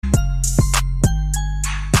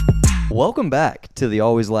Welcome back to the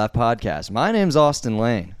Always Laugh podcast. My name's Austin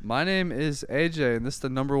Lane. My name is AJ, and this is the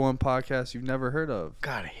 #1 podcast you've never heard of.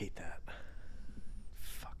 God, I hate that.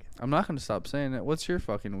 Fucking I'm not going to stop saying it. What's your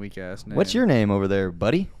fucking weak-ass name? What's your name over there,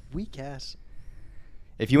 buddy? weak ass.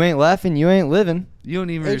 If you ain't laughing, you ain't living. You don't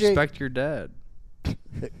even AJ. respect your dad.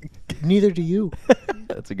 Neither do you.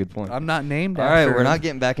 That's a good point. I'm not named All after right, we're him. not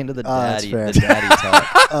getting back into the that's daddy, fair. the daddy talk.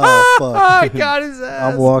 Oh, fuck. I got his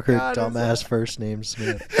ass. I'm Walker, Got his dumbass ass. first name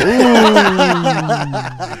Smith.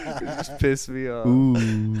 Just pissed me off.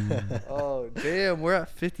 Ooh. Oh, damn. We're at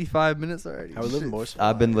 55 minutes already. How we living, Shit. boys?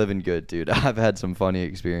 I've been living good, dude. I've had some funny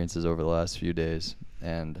experiences over the last few days,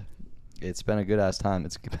 and it's been a good-ass time.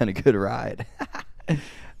 It's been a good ride.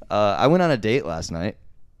 I went on a date last night.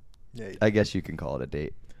 Yeah, I guess you can call it a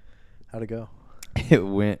date. how'd it go? It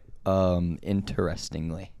went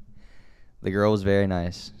interestingly. The girl was very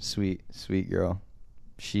nice, sweet girl.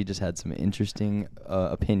 She just had some interesting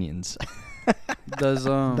opinions. Does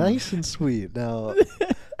Nice and sweet. Now,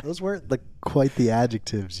 those weren't quite the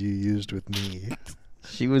adjectives you used with me.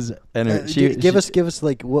 She was Give us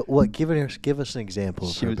like what? Give us an example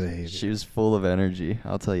of her behavior. She was full of energy.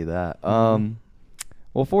 I'll tell you that.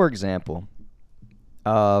 Well, for example,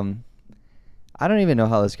 I don't even know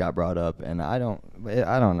how this got brought up, and I don't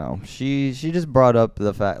know. She just brought up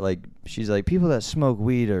the fact, like, she's like, people that smoke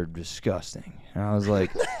weed are disgusting, and I was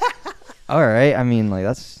like, all right. I mean, like,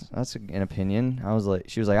 that's an opinion.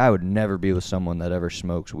 She was like, I would never be with someone that ever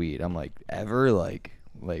smokes weed. I'm like, ever? Like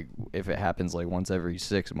if it happens like once every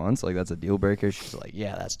 6 months, like that's a deal breaker. She's like,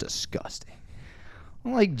 yeah, that's disgusting.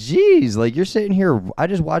 I'm like, geez, like you're sitting here. I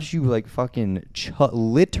just watched you like fucking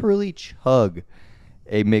literally chug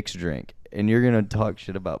a mixed drink, and you're gonna talk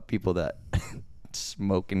shit about people that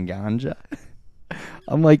smoking ganja.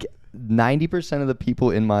 I'm like, 90% of the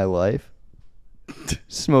people in my life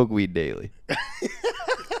smoke weed daily.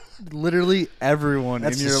 literally everyone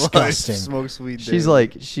That's in your disgusting. life smokes weed daily. She's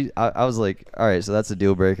like, I was like, all right, so that's a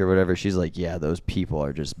deal breaker, whatever. She's like, yeah, those people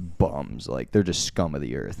are just bums. Like, they're just scum of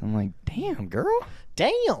the earth. I'm like, damn, girl.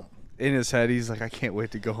 Damn. in his head, he's like, I can't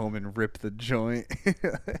wait to go home and rip the joint.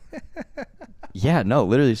 Yeah, no,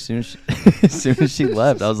 literally, as soon as she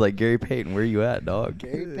left, I was like, Gary Payton, where you at, dog?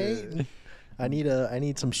 Gary Payton. I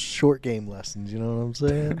need some short game lessons. You know what I'm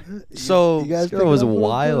saying? So, you guys this girl was picking up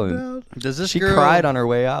what I'm wildin'. putting down? Does this She girl cried on her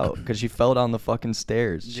way out because she fell down the fucking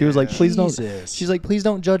stairs. She was like, Yeah. please don't. Jesus. She's like, please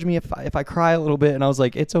don't judge me if I cry a little bit. And I was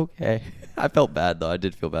like, it's okay. I felt bad though. I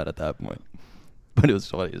did feel bad at that point, but it was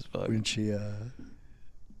funny as fuck. When she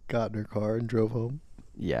got in her car and drove home.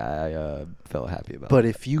 Yeah, I felt happy about. But it.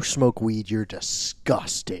 if you smoke weed, you're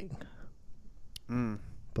disgusting. Mm.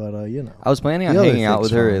 But you know, I was planning on the other hanging out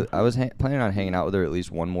with thing's her. fine. I was planning on hanging out with her at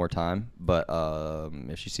least one more time. But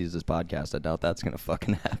if she sees this podcast, I doubt that's gonna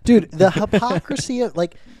fucking happen. Dude, the hypocrisy of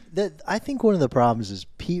I think one of the problems is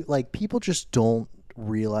people just don't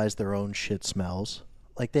realize their own shit smells.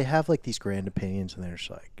 Like they have like these grand opinions and they're just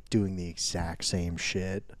like doing the exact same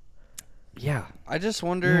shit. Yeah. I just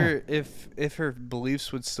wonder if her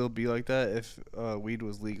beliefs would still be like that if weed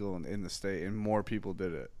was legal in the state and more people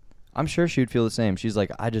did it. I'm sure she would feel the same. She's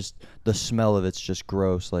like, the smell of it's just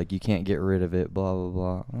gross. Like, you can't get rid of it, blah, blah,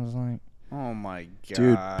 blah. I was like, Oh my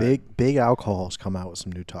god, Dude, big alcohol's come out with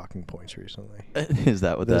some new talking points recently. is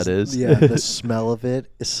that what that is? Yeah, the smell of it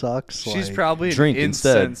sucks. She's like- probably an Drink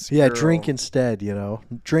instead. incense Yeah, girl. drink instead, you know.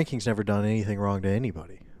 Drinking's never done anything wrong to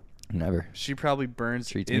anybody. Never. She probably burns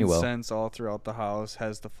Treats me well. incense all throughout the house.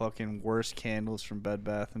 Has the fucking worst candles from Bed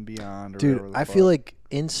Bath and Beyond. Or Dude, whatever the I fuck. feel like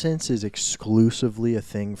incense is exclusively a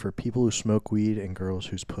thing for people who smoke weed and girls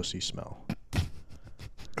whose pussy smell.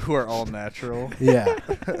 who are all natural. Yeah.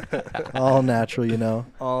 All natural, you know.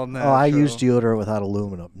 All natural. Oh, I use deodorant without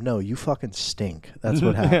aluminum. No, you fucking stink. That's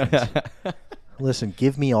what happens. Listen,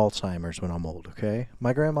 give me Alzheimer's when I'm old, okay?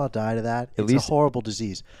 My grandma died of that. It's least- a horrible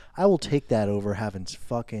disease. I will take that over having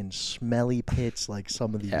fucking smelly pits like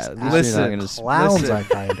some of these Yeah, at least absolute you're not gonna clowns listen. I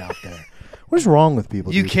find out there. What is wrong with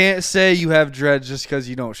people? You dude? can't say you have dreads just because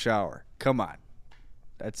you don't shower. Come on,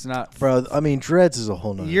 that's not. Bro, I mean, dreads is a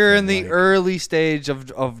whole nother You're in thing, the like- early stage of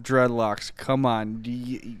dreadlocks. Come on,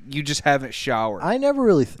 you just haven't showered. I never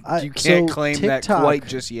really... You can't so claim that TikTok- quite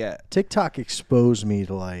just yet. TikTok exposed me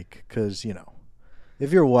to because, you know,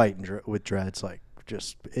 if you're white and with dreads,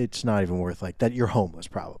 it's not even worth that. You're homeless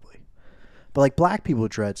probably. But black people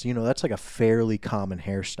with dreads, you know, that's a fairly common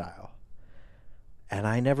hairstyle. And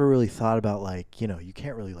I never really thought about you know, you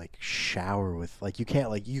can't really shower with you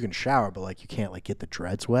can't you can shower, but you can't get the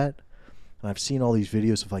dreads wet. And I've seen all these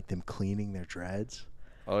videos of them cleaning their dreads.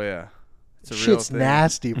 Oh yeah, it's a real Shit's thing.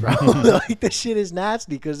 nasty, bro. The shit is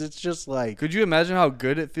nasty because it's just Could you imagine how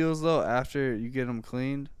good it feels though after you get them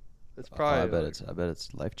cleaned? It's probably. I bet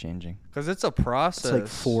it's life changing. Because it's a process. It's like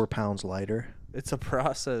 4 pounds lighter. It's a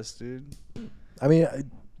process, dude. I mean,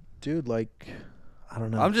 dude, like, I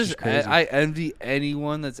don't know. I'm it's just crazy. I envy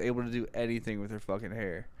anyone that's able to do anything with their fucking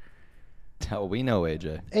hair. Oh, we know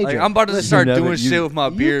AJ. AJ, Like, I'm about to listen, start never- doing you- shit with my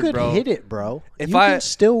beard, you could bro. hit it, bro. If you I- can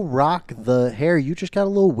still rock the hair. You just got a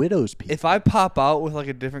little widow's peak. If I pop out with like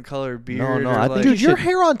a different color beard, no, or I like, think Dude, you your should-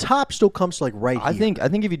 hair on top still comes to like right I here. think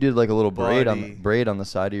if you did like a little braid Buddy. on the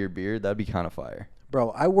side of your beard, that'd be kind of fire.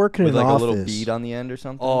 Bro, I work in With an like office. a little bead on the end or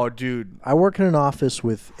something. oh, dude, I work in an office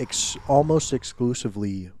with almost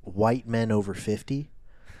exclusively white men over 50,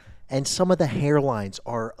 and some of the hairlines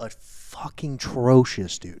are fucking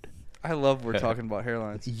atrocious, dude. I love we're talking about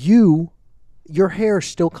hairlines. Your hair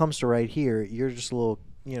still comes to right here. You're just a little,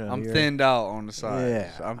 I'm you're- thinned out on the side.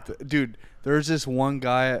 Yeah. Dude, there's this one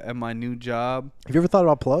guy at my new job. Have you ever thought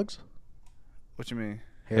about plugs? What you mean?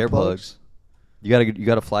 Hair plugs. You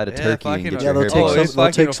gotta fly to Yeah, if Turkey I and can- get Yeah, your they'll hair take plugged. some. if I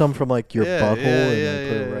They'll can take some from like your butthole and then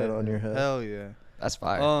put it right on your head. Hell yeah. That's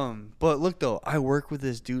fire. But look though, I work with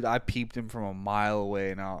this dude. I peeped him from a mile away,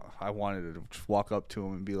 and I wanted to just walk up to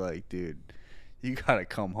him and be like, "Dude, you gotta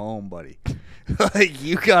come home, buddy. Like,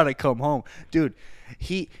 you gotta come home, dude."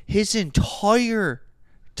 His entire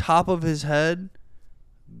top of his head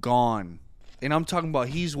gone, and I'm talking about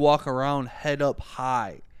he's walking around head up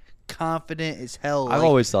high, confident as hell. I've like-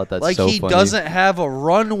 always thought that's like so he funny. doesn't have a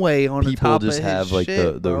runway on the People top just of his have like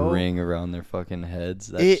shit, the bro. ring around their fucking heads.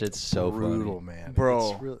 That It- shit's so Brutal, funny. man.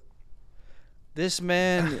 Bro. It's really- This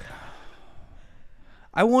man,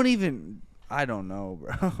 I won't even. I don't know,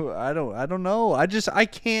 bro. I don't know. I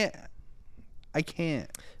can't.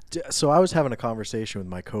 So I was having a conversation with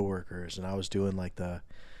my coworkers, and I was doing like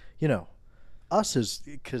us as,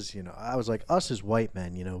 because I was like, us as white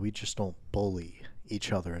men, we just don't bully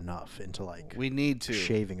each other enough into like We need to.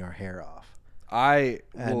 shaving our hair off. I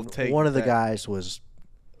will And take one of the that. guys was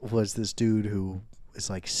this dude who is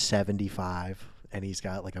like 75, and he's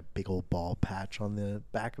got like a big old bald patch on the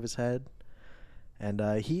back of his head. And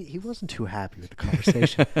he wasn't too happy with the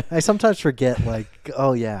conversation. I sometimes forget, like,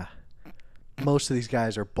 oh yeah, most of these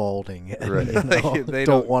guys are balding and Right. They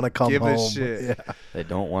don't want to come give a home. shit. Yeah. They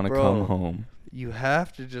don't want to Bro. come home. You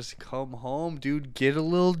have to just come home, dude. Get a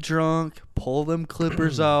little drunk, pull them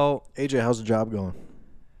clippers out. AJ, how's the job going?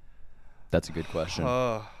 That's a good question.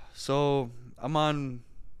 So I'm on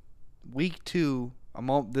week 2. I'm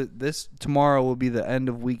on this tomorrow will be the end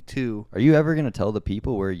of week 2. Are you ever gonna tell the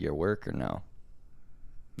people where you work or no?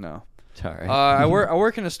 No. All right. I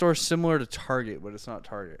work in a store similar to Target, but it's not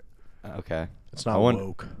Target. Okay. It's not I won-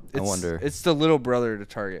 woke. I wonder. It's the little brother to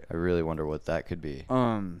Target. I really wonder what that could be.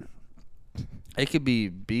 It could be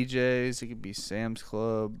BJ's. It could be Sam's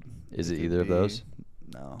Club. Is it could either of be- those?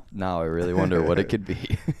 No. Now I really wonder what it could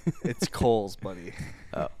be. It's Kohl's, buddy.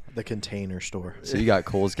 Oh, The container store. so you got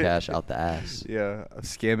Cole's cash out the ass. Yeah, I'm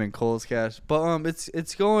scamming Kohl's cash. But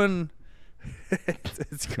it's going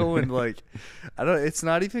it's going like it's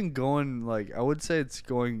not even going like I would say it's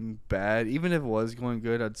going bad. Even if it was going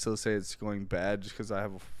good, I'd still say it's going bad just cuz I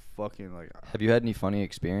have a fucking like Have you had any funny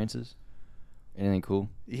experiences? Anything cool?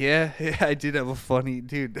 yeah, I did have a funny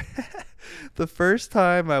dude. The first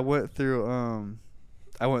time I went through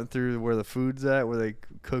where the food's at, where they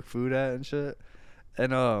cook food at and shit.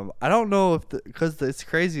 And I don't know if because it's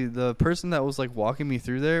crazy. The person that was like walking me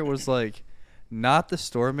through there was like not the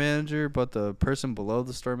store manager, but the person below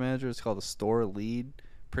the store manager. It's called a store lead.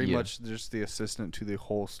 Pretty Yeah. much just the assistant to the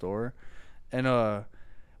whole store. And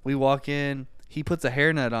we walk in. He puts a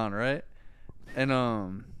hairnet on, right?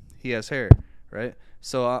 And he has hair, right?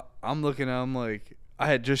 So I'm looking at him like I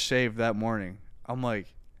had just shaved that morning. I'm like,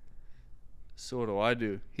 so what do I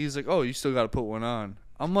do? He's like, oh, you still got to put one on.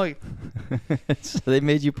 I'm like, So they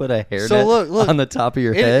made you put a hairnet So look, on the top of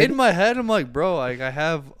your head? in my head, I'm like, bro, like I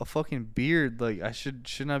have a fucking beard. Like I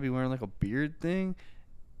shouldn't I be wearing like a beard thing?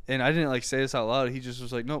 And I didn't like say this out loud. He just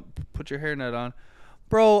was like, no, put your hairnet on.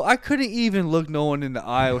 Bro, I couldn't even look no one in the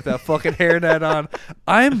eye with that fucking hairnet on.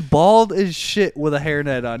 I'm bald as shit with a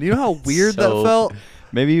hairnet on. You know how weird that So- felt?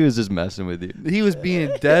 Maybe he was just messing with you. He was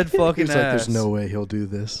being dead fucking He's like, ass. there's no way he'll do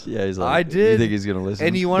this. Yeah, he's like, I did. You think he's gonna listen?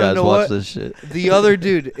 And you wanna Guys, know watch what? this shit. The other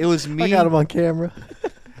dude, it was me. I got him on camera.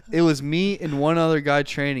 It was me and one other guy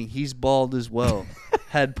training. He's bald as well.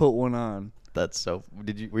 Had put one on. That's so.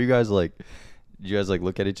 Were you guys like? Did you guys like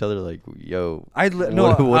look at each other like, yo? What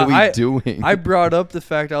are we doing? I brought up the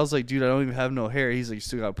fact. I was like, dude, I don't even have no hair. He's like, you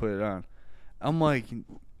still gotta put it on. I'm like,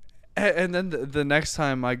 and then the next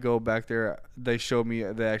time I go back there, they showed me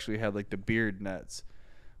they actually had like the beard nets,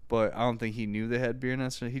 but I don't think he knew they had beard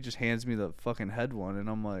nets. So he just hands me the fucking head one, and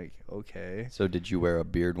I'm like, okay. So did you wear a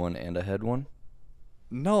beard one and a head one?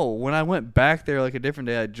 No, when I went back there like a different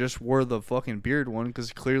day, I just wore the fucking beard one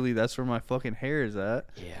because clearly that's where my fucking hair is at.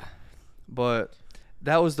 Yeah. But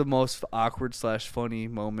that was the most awkward / funny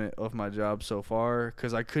moment of my job so far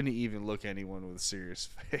because I couldn't even look anyone with a serious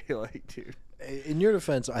face. Like, dude. In your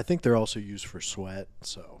defense, I think they're also used for sweat,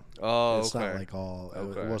 so it's not like all.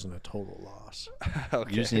 It wasn't a total loss. Okay.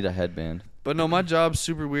 You just need a headband. But no, my job's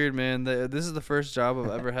super weird, man. This is the first job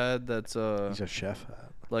I've ever had that's He's a chef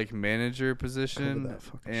hat. like manager position, that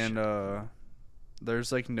fucking and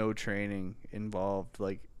there's like no training involved.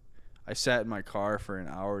 Like, I sat in my car for an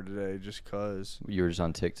hour today just cause. You were just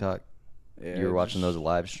on TikTok. Yeah, You were watching those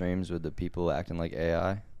live streams with the people acting like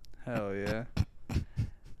AI. Hell yeah!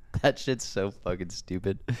 That shit's so fucking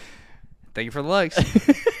stupid. Thank you for the likes.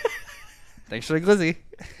 Thanks for the glizzy.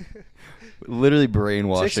 Literally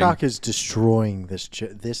brainwashing. TikTok is destroying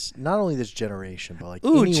this not only this generation, but like Ooh,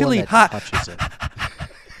 anyone chili that hot. touches it.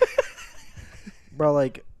 Bro,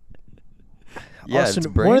 like, Yeah, Austin,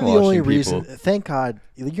 it's one of the only brainwashing reasons. people. Thank God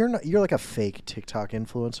you're like a fake TikTok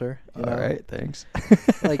influencer. You know? All right, thanks.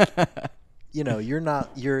 Like, you know, you're not.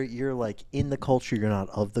 You're like in the culture. You're not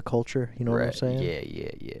of the culture. You know what I'm saying?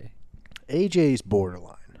 Yeah. AJ's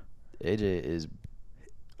borderline. AJ is.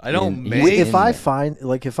 I don't He's make. If I there. find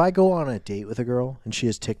like if I go on a date with a girl and she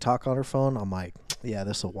has TikTok on her phone, I'm like, yeah,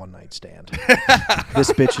 this is a one night stand.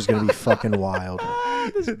 This bitch is gonna be fucking wild.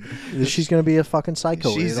 She's gonna be a fucking psycho.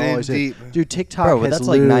 She's It in always is. deep. Dude, TikTok Bro, but has that's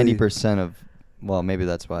like literally- 90% of. Well, maybe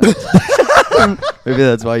that's why. Maybe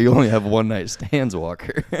that's why you only have one night stands,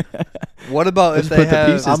 Walker. What about if Just they put the have?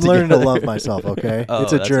 pieces I'm learning to together. love myself. Okay, Oh,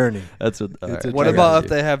 it's a that's- journey. That's what. It's a What journey. about if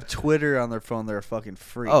they have Twitter on their phone? They're a fucking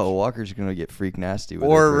freak. Oh, Walker's gonna get freak nasty with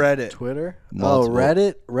or it. Reddit. Twitter? Multiple.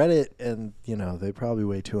 Oh, Reddit, and you know they probably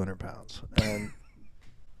weigh 200 pounds. And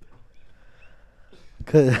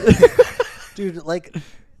dude, like,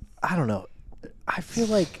 I don't know. I feel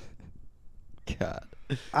like God.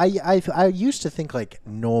 I used to think like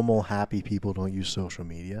normal, happy people don't use social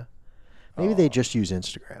media. Maybe they just use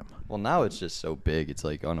Instagram. Well, now it's just so big, it's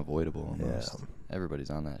like unavoidable almost. Yeah. Everybody's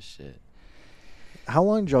on that shit. How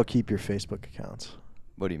long did y'all keep your Facebook accounts?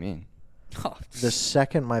 What do you mean? Oh, The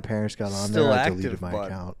second my parents got on Still there, I active, deleted my bud.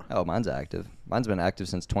 account. Oh, mine's active. Mine's been active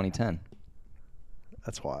since 2010.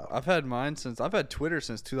 That's wild. I've had Twitter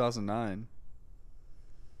since 2009.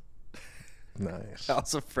 Nice. I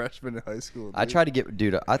was a freshman in high school. Dude. I tried to get,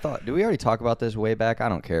 dude. I thought, did we already talk about this way back? I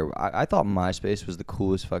don't care. I thought MySpace was the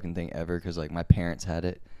coolest fucking thing ever because like my parents had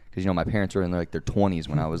it. Because you know my parents were in like their 20s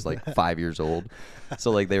when I was like 5 years old,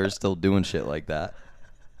 so like they were still doing shit like that.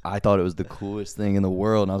 I thought it was the coolest thing in the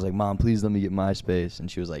world, and I was like, "Mom, please let me get MySpace,"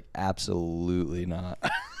 and she was like, "Absolutely not."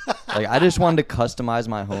 Like I just wanted to customize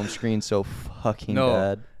my home screen so fucking No.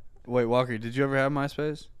 bad. Wait, Walker, did you ever have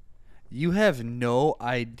MySpace? You have no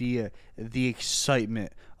idea the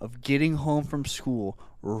excitement of getting home from school,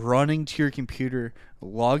 running to your computer,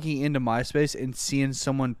 logging into MySpace, and seeing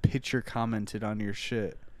someone picture commented on your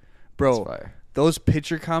shit. Bro, That's fire. those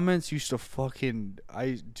picture comments used to fucking...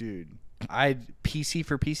 PC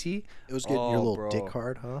for PC? It was getting your Oh, little bro. dick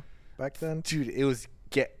hard, huh? Back then? Dude, it was...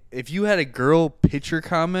 If you had a girl picture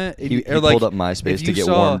comment... He or like, pulled up MySpace if to you get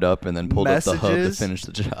saw warmed up and then pulled up the hub to messages- finish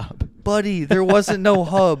the job. Buddy, there wasn't no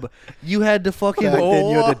hub. You had to fucking... Back then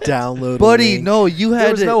you had to download a Buddy, link. no, you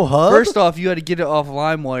had was to. no hub? First off, you had to get it off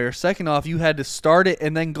LimeWire. Second off, you had to start it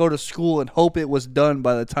and then go to school and hope it was done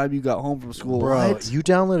by the time you got home from school. Bro, What? you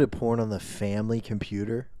downloaded porn on the family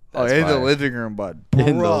computer? Oh, That's in the fire. living room, bud.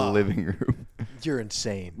 In the Bruh. living room. You're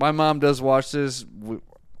insane. My mom does watch this.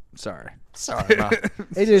 Sorry. Sorry, Ma.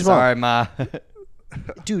 AJ's Sorry, mom. Ma.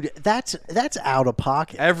 Dude, that's out of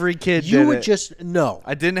pocket. Every kid You did would it. just no.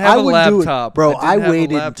 I didn't have a wouldn't do it. laptop. Bro. I I didn't have a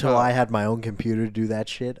waited until laptop. I had my own computer to do that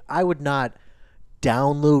shit. I would not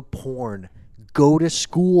download porn, go to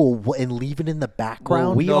school, and leave it in the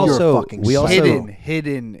background. we You're also- fucking we also- psycho.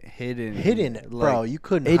 hidden. bro. You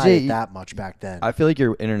couldn't AJ, hide it you- that much back then. I feel like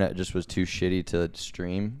your internet just was too shitty to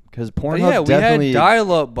stream because But Pornhub yeah, we definitely had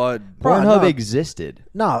dial-up, bud. Bro, Pornhub no. existed.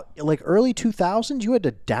 No, like early 2000s, you had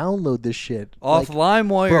to download this shit Off like,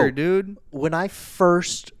 LimeWire, bro. dude. when I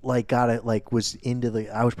first like got it, like was into the,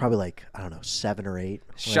 I was probably like I don't know 7 or 8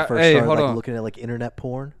 when I Shut- first hey, started hold like on. looking at like internet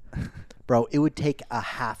porn. Bro, it would take a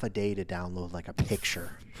half a day to download like a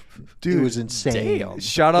picture. Dude, it was insane. damn.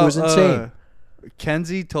 Shout out. It was insane.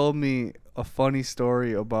 Kenzie told me a funny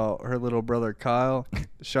story about her little brother Kyle.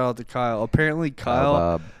 Shout out to Kyle. Apparently,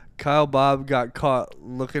 Kyle Bob got caught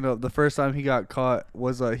looking up. The first time he got caught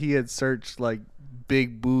was he had searched like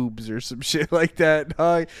big boobs or some shit like that.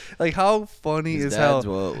 Like how funny His is dad's,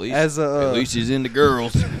 how well, at least, as a at least he's into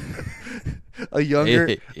girls. a younger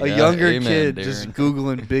amen, kid Darren. just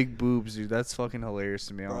googling big boobs, dude. That's fucking hilarious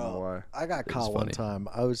to me. I don't know why. I got It's caught one funny. time.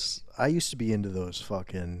 I used to be into those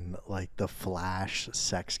fucking like the Flash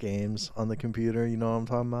sex games on the computer. You know what I'm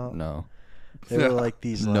talking about? No. They were like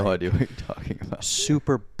these No like, idea what you're talking about.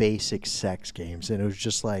 super basic sex games, and it was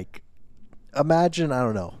just like, imagine, I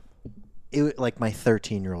don't know, like my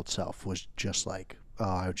 13-year-old self was just like, oh,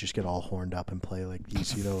 I would just get all horned up and play like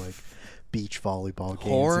these, like beach volleyball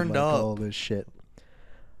games Horned and like up. all this shit.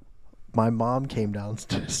 My mom came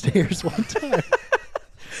downstairs one time.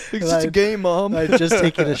 It's just a game, Mom. I'd just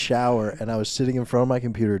taken a shower, and I was sitting in front of my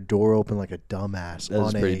computer, door open like a dumbass, That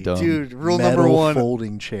was on pretty a dumb. Dude, rule metal number one.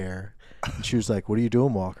 folding chair. And she was like, "What are you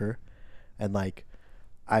doing, Walker?" And like,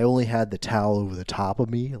 I only had the towel over the top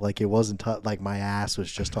of me, like it wasn't like my ass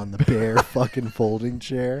was just on the bare fucking folding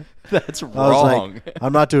chair. That's I was wrong. like,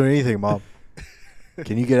 "I'm not doing anything, Mom.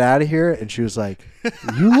 Can you get out of here?" And she was like,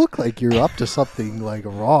 "You look like you're up to something like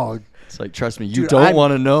wrong." It's like, trust me, you Dude, don't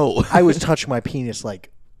want to know. I was touching my penis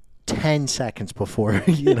like 10 seconds before,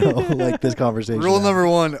 like this conversation. Rule happened. number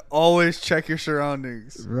one: always check your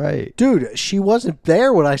surroundings. Right. Dude, she wasn't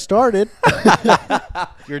there when I started.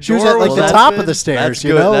 Your She was door at like was the that's top open. of the stairs, That's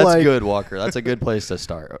you good. know? That's like, good, Walker. That's a good place to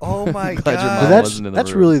start. Oh my Glad your God. mom But wasn't in the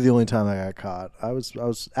that's room. really the only time I got caught. I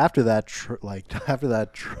was after that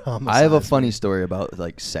trauma. I have a funny story about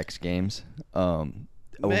like sex games.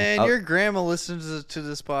 Man, I your grandma listens to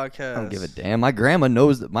this podcast. I don't give a damn. My grandma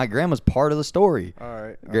knows that my grandma's part of the story. All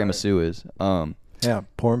right. all Grandma right. Sue is. Yeah,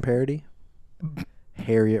 porn parody.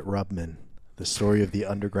 Harriet Rubman, the story of the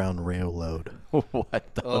Underground Railroad.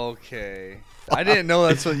 What the? Okay. I didn't know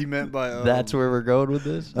that's what you meant by. That's where we're going with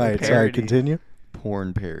this. All right, sorry, parody. continue.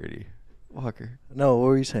 Porn parody. Walker. No, what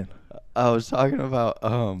were you saying? I was talking about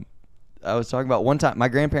one time my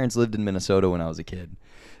grandparents lived in Minnesota when I was a kid.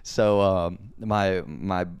 So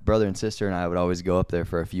my brother and sister and I would always go up there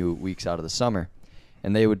for a few weeks out of the summer,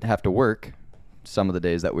 and they would have to work some of the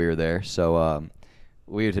days that we were there. So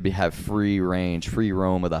we would have free range, free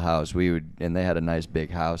roam of the house. And they had a nice big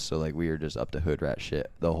house, so like we were just up to hood rat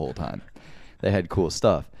shit the whole time. They had cool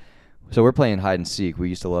stuff. So we're playing hide and seek. We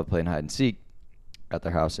used to love playing hide and seek at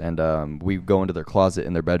their house, and we go into their closet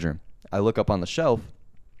in their bedroom. I look up on the shelf,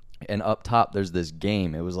 and up top there's this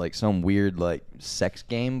game. It was like some weird like sex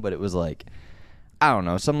game, but it was like, I don't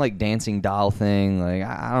know, some like dancing doll thing. Like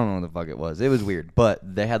I don't know what the fuck it was. It was weird, but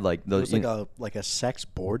they had like It those. was like a sex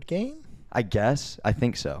board game? I guess I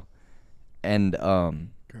think so. And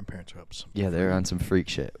Grandparents are up some. yeah, they're on some freak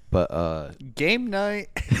shit. But Game night.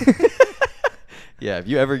 yeah, if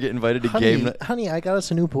you ever get invited to game night, Honey, I got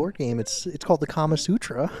us a new board game. It's called the Kama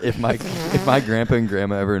Sutra. if my grandpa and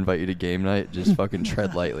grandma ever invite you to game night, just fucking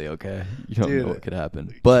tread lightly, okay? You don't Dude, know what could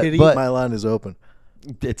happen. But Kitty, but my line is open.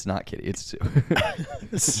 it's not Kitty, it's Sue.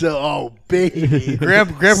 So, oh, baby.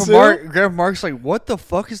 Grandpa Mark's like, what the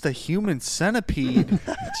fuck is the human centipede?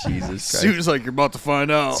 Jesus Christ. Sue's like, you're about to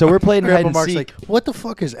find out. So we're playing hide Grandpa and Mark's seek. like, what the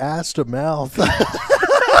fuck is ass to mouth?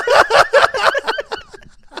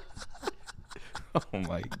 Oh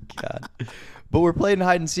my god. But we're playing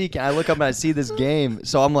hide and seek, and I look up and I see this game.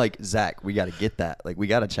 So I'm like, Zach, we got to get that. Like, we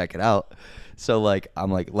got to check it out. So, like,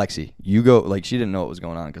 I'm like, Lexi, you go. Like, she didn't know what was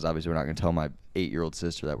going on because obviously we're not going to tell my 8-year-old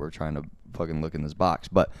sister that we're trying to fucking look in this box.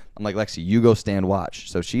 But I'm like, Lexi, you go stand watch.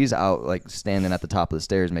 So she's out, like, standing at the top of the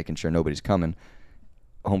stairs making sure nobody's coming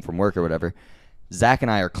home from work or whatever. Zach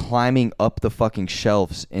and I are climbing up the fucking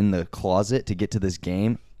shelves in the closet to get to this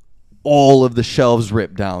game. All of the shelves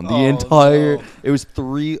ripped down. The entire no. It was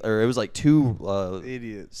like two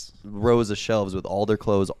Idiots. rows of shelves with all their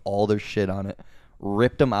clothes, all their shit on it.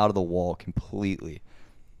 Ripped them out of the wall completely.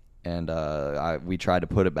 And we tried to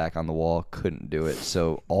put it back on the wall, couldn't do it.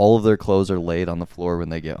 So all of their clothes are laid on the floor when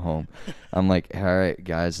they get home. I'm like, all right,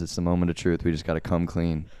 guys, it's the moment of truth. We just got to come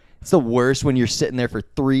clean. It's the worst when you're sitting there for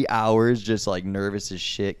 3 hours just like nervous as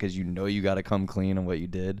shit because you know you got to come clean on what you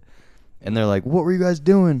did. And they're like, what were you guys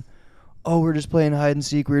doing? Oh, we're just playing hide and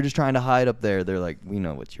seek. We were just trying to hide up there. They're like, we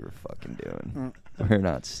know what you were fucking doing. We're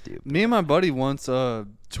not stupid. Me and my buddy once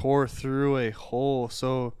tore through a hole,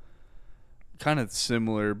 so kind of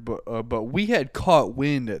similar, but we had caught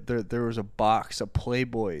wind that there was a box of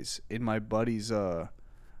Playboys in my buddy's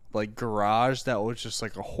like garage that was just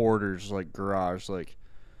like a hoarder's like garage, like,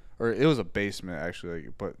 or it was a basement actually,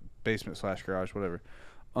 like, but basement / garage, whatever.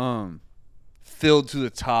 Filled to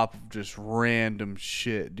the top of just random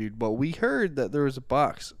shit, dude. But we heard that there was a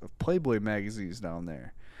box of Playboy magazines down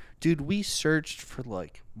there. Dude, we searched for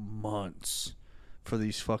like months for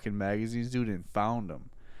these fucking magazines, dude, and found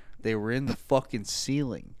them. They were in the fucking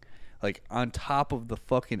ceiling. Like on top of the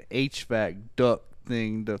fucking HVAC duct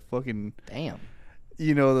thing, the fucking... Damn.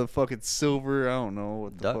 You know, the fucking silver, I don't know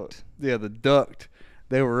what the Duct. fuck. Yeah, the duct.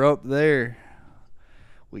 They were up there.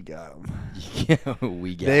 We got them. Yeah,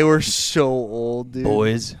 we got. They were so old, dude.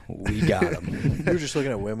 Boys, we got them. You were just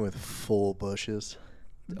looking at women with full bushes.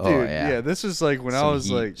 Dude, Oh, yeah. this was like when I Some was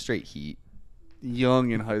heat, like straight heat.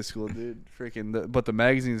 young in high school, dude. But the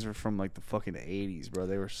magazines were from like the fucking 80s, bro.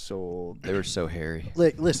 They were so old. They were so hairy.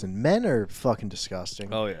 Like, listen, men are fucking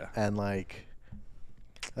disgusting. Oh, yeah. And like,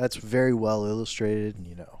 that's very well illustrated,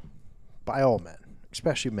 by all men,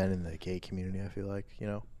 especially men in the gay community. I feel like,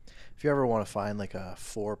 if you ever want to find like a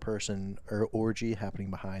 4-person orgy happening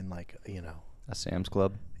behind like, A Sam's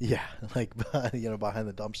Club. yeah, like behind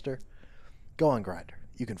the dumpster, go on Grindr.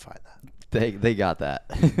 You can find that. They got that.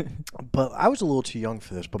 But I was a little too young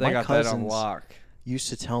for this. But They my got that on cousins lock. used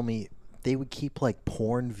to tell me they would keep like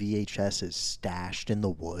porn VHSs stashed in the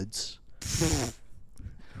woods.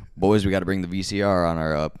 Boys, we got to bring the VCR on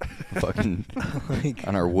our fucking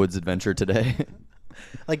on our woods adventure today.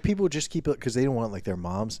 Like, people would just keep it because they didn't want like their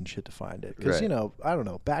moms and shit to find it. Because Right. I don't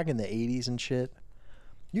know, back in the 80s and shit,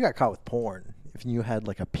 you got caught with porn if you had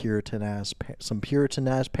like some Puritan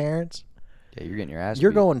ass parents. Yeah, you're getting your ass.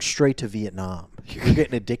 You're beat. going straight to Vietnam. You're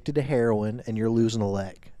getting addicted to heroin and you're losing a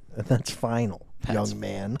leg. And that's final, That's young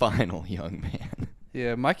man. Final, young man.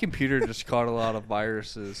 Yeah, my computer just caught a lot of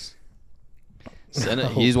viruses. Send it. Oh,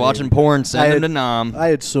 He's baby. watching porn. Send him to Nam. I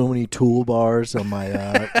had so many toolbars on my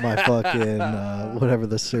my fucking whatever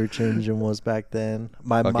the search engine was back then.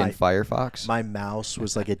 Fucking Firefox. My mouse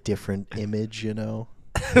was like a different image, It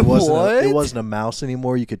wasn't What? it wasn't a mouse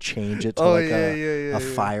anymore. You could change it to Oh, like yeah, a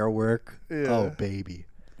firework. Yeah. Oh baby.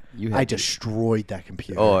 You I had destroyed that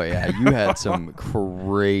computer. Oh yeah, you had some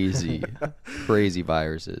crazy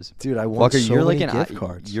viruses. Dude, I won Fucker, so you're many like an gift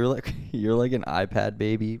cards. You're like an iPad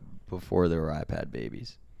baby before there were iPad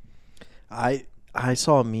babies. I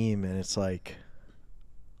saw a meme and it's like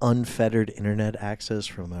unfettered internet access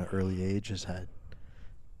from an early age has had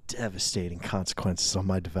devastating consequences on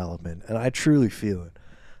my development, and I truly feel it.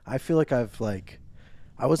 I feel like I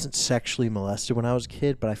wasn't sexually molested when I was a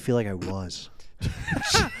kid, but I feel like I was.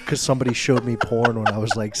 Because somebody showed me porn when I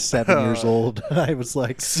was like 7 years old. I was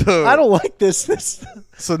like, I don't like this.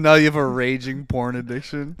 So now you have a raging porn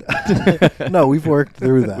addiction? No, we've worked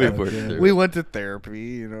through that. We've worked through We went to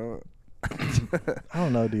therapy, I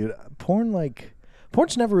don't know, dude.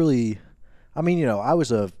 Porn's never really. I mean, I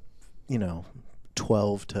was a,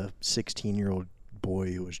 12 to 16-year-old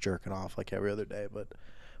boy who was jerking off like every other day, but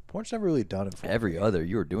porn's never really done it for me. Every other,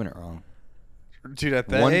 you were doing it wrong. Dude, at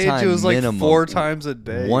that One age, time it was like minimum. 4 times a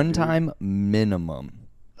day. One dude. time minimum.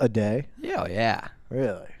 A day? Yeah, yeah,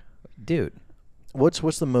 Really? dude. What's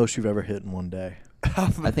the most you've ever hit in one day? I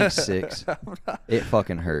think 6. It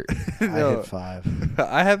fucking hurt. I No. hit 5.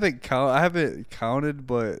 I haven't counted,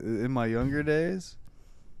 but in my younger days,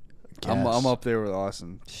 I'm Guess. up there with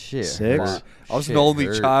Austin. Shit. 6? hurt. I was Shit an only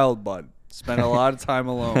hurt. child, bud. Spent a lot of time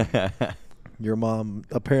alone. Your mom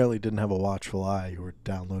apparently didn't have a watchful eye. You were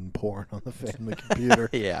downloading porn on the family computer.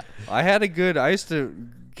 Yeah. I used to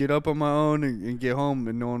get up on my own and get home,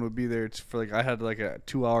 and no one would be there. It's for I had like a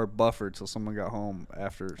 2-hour buffer till someone got home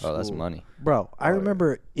after school. Oh, that's money. Bro, I Oh, yeah.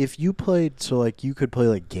 remember if you played, you could play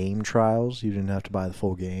like game trials. You didn't have to buy the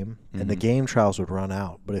full game, and the Mhm. game trials would run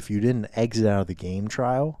out. But if you didn't exit out of the game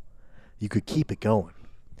trial, you could keep it going.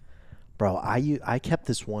 Bro, I kept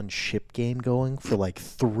this one ship game going for like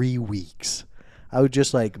 3 weeks. I would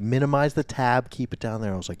just like minimize the tab, keep it down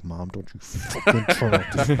there. I was like, Mom, don't you fucking turn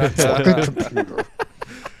off this fucking computer.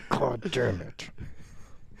 God damn it.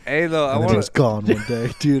 Hey, though, I And then want it was gone one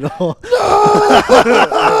day, dude. Oh,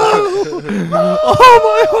 Oh,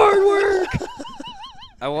 my hard work.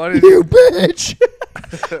 I wanted you bitch!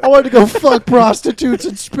 I wanted to go fuck prostitutes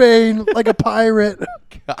in Spain like a pirate.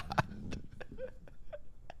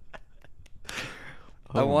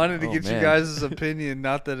 I wanted to get you man. guys' opinion.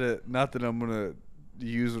 Not that I'm gonna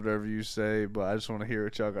use whatever you say, but I just want to hear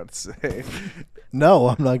what y'all got to say. No,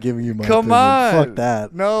 I'm not giving you my Come opinion. on, Fuck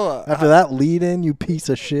that. No, After that lead in, you piece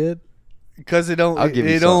of shit. because it don't I'll give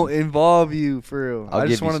you don't some. involve you for real. I'll I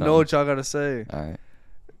just give you want to know some. what y'all got to say. All right.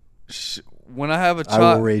 When I have a I will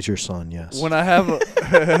child, raise your son, yes. when I have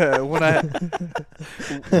a when I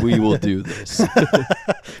We will do this.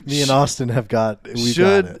 Me and Austin have got, we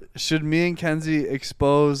got it. should me and Kenzie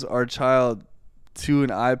expose our child to an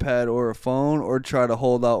iPad or a phone, or try to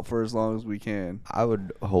hold out for as long as we can? I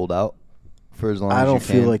would hold out for as long as I you don't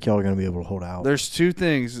feel can. like y'all are going to be able to hold out. There's 2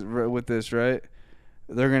 things with this, right?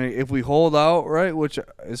 They're gonna, if we hold out, right, which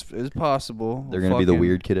is possible. They're going to be the fucking-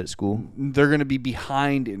 weird kid at school. They're gonna be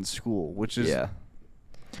behind in school, which is Yeah.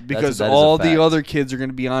 because that is a all the fact. other kids are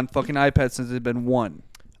gonna be on fucking iPads since they've been 1.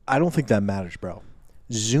 I don't think that matters, bro.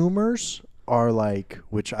 Zoomers are like,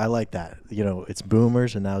 which I like that. You know, it's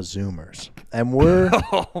boomers and now Zoomers, and we're.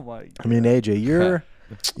 Oh my god. I mean, AJ, you're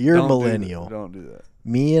Don't millennial. Don't do that.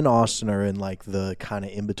 Me and Austin are in like the kind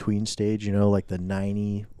of in between stage. You know, like the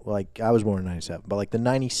 90. Like I was born in 97, but like the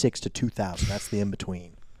 96 to 2000. That's the in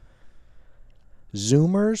between.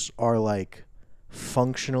 Zoomers are like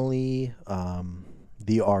functionally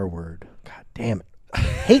the R word. God damn it. I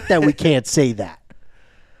hate that we can't say that.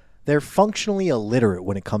 They're functionally illiterate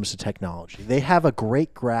when it comes to technology. They have a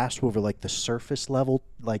great grasp over like the surface level,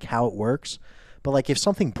 like how it works. But like if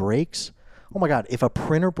something breaks, oh my God, if a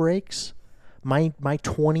printer breaks, my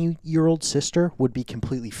 20-year-old sister would be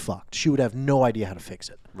completely fucked. She would have no idea how to fix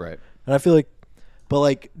it. Right. And I feel like, but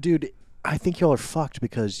like, dude, I think y'all are fucked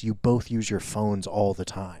because you both use your phones all the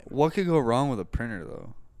time. What could go wrong with a printer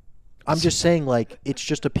though? I'm just saying, like, it's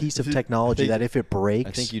just a piece of technology that if it breaks,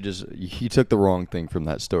 I think you took the wrong thing from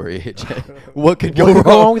that story, AJ. What could what go could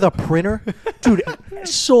wrong? with a printer, dude?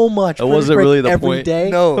 So much. That wasn't Printers really break the every point. day.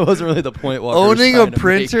 No. That wasn't really the point. Walker was Owning a trying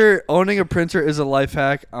to make. printer is a life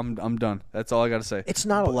hack. I'm done. That's all I gotta say. It's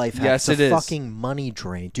not a life hack. Yes, it's it a is. fucking money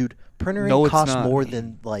drain, dude. Printer No, it's costs not. more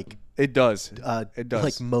than like It does. It does.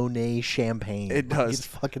 like Monet champagne. It Like, does. it's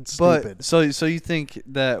fucking stupid. But so you think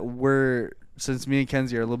that since me and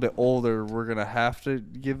Kenzie are a little bit older, we're gonna have to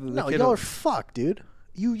give the no, kid y'all are fucked, dude.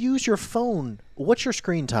 You use your phone. What's your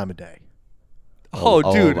screen time a day? Oh,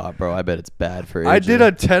 dude. Bro, I bet it's bad for AJ. I did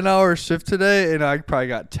a 10-hour shift today, and I probably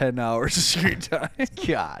got 10 hours of screen time.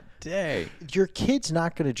 God dang. Your kid's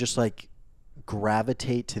not gonna just like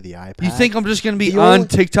gravitate to the iPad. You think I'm just gonna be The on only-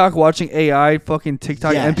 TikTok watching AI fucking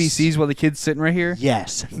TikTok Yes. NPCs while the kid's sitting right here?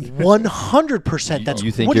 Yes, 100%. That's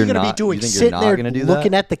You think what are you you're gonna not- be doing? you think you're Sitting not there gonna do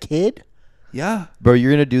looking that? at the kid? Yeah. Bro,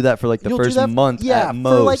 you're gonna do that for like the You'll do first that- month yeah, at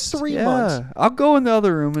most. for like 3 months. I'll go in the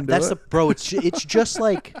other room and do That's it. the bro. It's just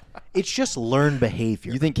like it's just learned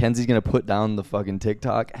behavior. You think Kenzie's gonna put down the fucking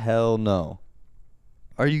TikTok? Hell no.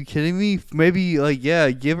 Are you kidding me? Maybe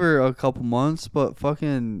give her a couple months, but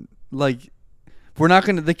fucking like we're not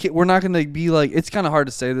gonna be like, it's kind of hard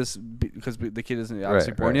to say this because the kid isn't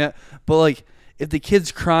obviously born yet, but like if the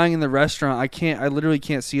kid's crying in the restaurant, I literally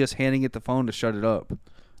can't see us handing it the phone to shut it up.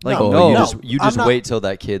 Like No, Oh, no, you I'm just not- wait till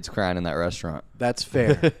that kid's crying in that restaurant. That's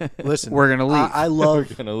fair. Listen, We're gonna leave. I love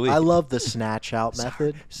We're gonna leave. I love the snatch out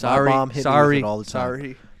method. sorry, My mom hit me sorry, with it all the time.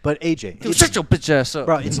 sorry. But AJ, Dude, shut your bitch ass up,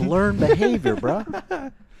 bro, it's learned behavior, bro.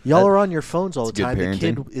 Y'all are on your phones all the It's good time.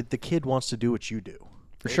 parenting. The kid wants to do what you do.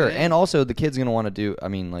 For sure. And also the kid's gonna want to do, I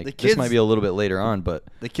mean, like, The this kid's- might be a little bit later on, but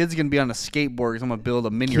The kid's gonna be on a skateboard because I'm gonna build a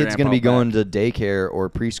mini kid's ramp gonna be out going back. to daycare or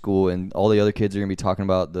preschool, and all the other kids are gonna be talking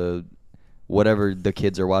about the whatever the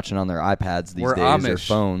kids are watching on their iPads these We're days or Amish.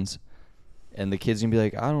 phones. And the kid's gonna be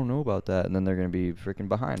like, I don't know about that, and then they're gonna be freaking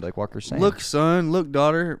behind, like Walker's saying. Look, son, look,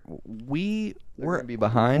 daughter, They're we're gonna be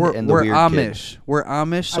behind, we're, and the we're weird Amish. kid. We're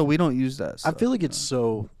Amish, so we don't use that I stuff. feel like it's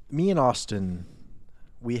so. Me and Austin,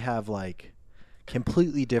 we have like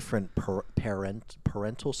completely different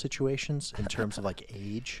parental situations in terms of like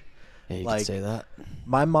age. Yeah, you Like, could say that.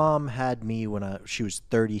 My mom had me when she was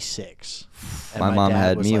 36. And My mom dad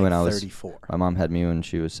had was me like when I was 34. My mom had me when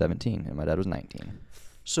she was 17, and my dad was 19.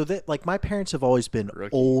 So that like my parents have always been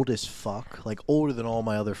Rookie. old as fuck, like older than all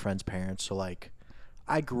my other friends' parents. So like,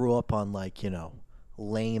 I grew up on like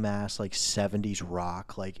lame ass like 70s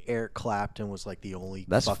rock. Like Eric Clapton was like the only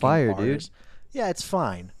That's fucking fire, dude. artist. Yeah, it's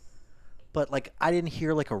fine. But like I didn't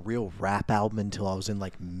hear like a real rap album until I was in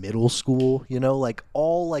like middle school, like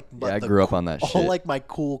all like Yeah, I grew up on that all shit. like my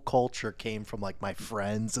cool culture came from like my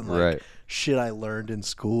friends and like Right. shit I learned in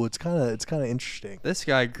school. It's kind of interesting. This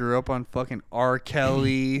guy grew up on fucking R.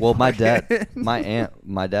 Kelly. Well, my dad, my aunt,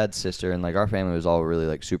 my dad's sister, and like our family was all really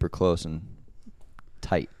like super close and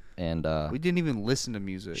tight. And we didn't even listen to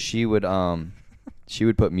music. she would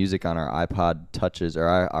put music on our iPod touches or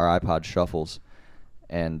our iPod shuffles.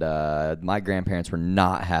 And my grandparents were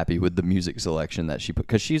not happy with the music selection that she put,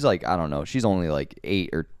 because she's like, I don't know, she's only like 8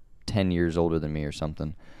 or 10 years older than me or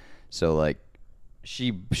something. So like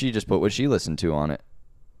she just put what she listened to on it.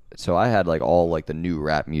 So I had like all like the new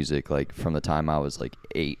rap music like from the time I was like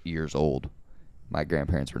 8 years old. My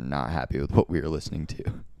grandparents were not happy with what we were listening to.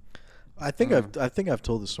 I think I've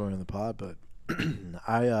told the story on the pod, but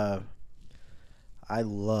I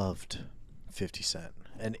loved 50 Cent,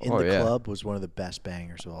 and In the yeah. Club was one of the best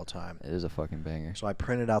bangers of all time. It is a fucking banger. So I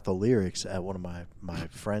printed out the lyrics at one of my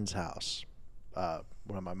friend's house,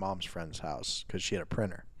 one of my mom's friend's house, because she had a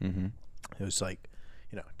printer. Mm-hmm. It was like,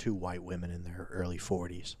 two white women in their early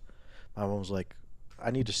 40s. My mom was like,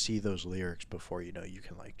 I need to see those lyrics before you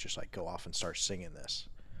can like just like go off and start singing this.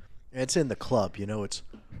 It's in the club, you know. It's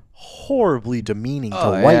horribly demeaning to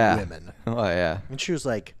Oh, white yeah. women. Oh yeah. And she was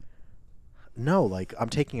like, no, like, I'm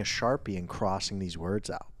taking a Sharpie and crossing these words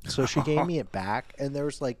out. So she gave me it back, and there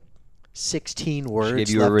was like 16 words. She gave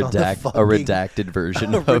you a left on the redacted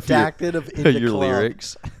version of redacted your, of In the your Club.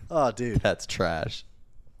 lyrics. Oh, dude. That's trash.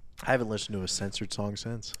 I haven't listened to a censored song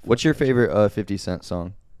since. What's your favorite 50 Cent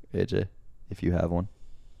song, AJ? If you have one.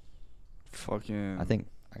 Fucking. I think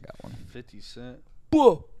I got one. 50 Cent.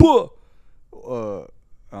 Buh, buh.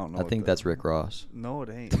 I don't know. I think that's Rick Ross. No, it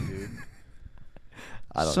ain't, dude.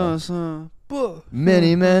 I don't know. Son, buh.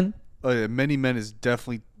 Many men. Oh yeah, Many Men is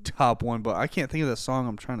definitely top one, but I can't think of that song.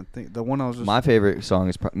 I'm trying to think. The one I was just. My favorite song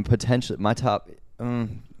is potentially my top. One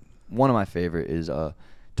of my favorite is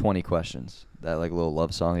 20 Questions. That like little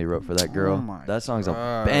love song he wrote for that girl. Oh my That song's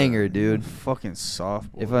God. a banger, dude. Fucking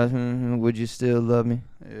soft. Boy. If I would you still love me?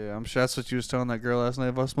 Yeah, I'm sure that's what you was telling that girl last night.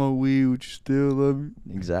 If I smoke weed, would you still love me?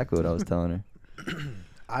 Exactly what I was telling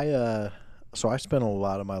her. So I spent a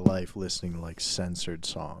lot of my life listening to like censored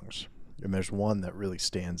songs, and there's one that really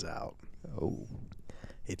stands out. Oh.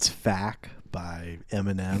 It's "Fack" by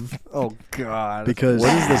Eminem. Oh God. Because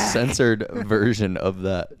What is the censored version of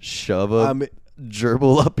that? Shove a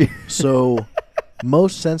gerbil up your. So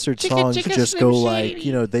most censored songs just go like,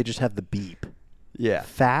 you know, they just have the beep. Yeah.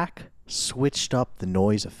 Fack switched up the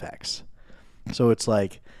noise effects. So it's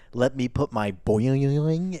like, let me put my boing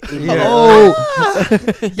in Yeah.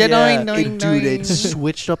 And dude, it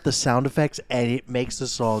switched up the sound effects, and it makes the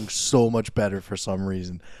song so much better for some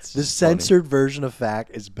reason. The censored version of Fack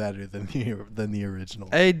is better than the original.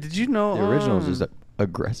 Hey, did you know The original is just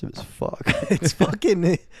aggressive as fuck. It's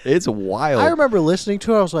fucking. It's wild. I remember listening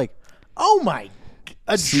to it. I was like, "Oh my,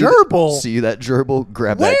 a gerbil! See that gerbil?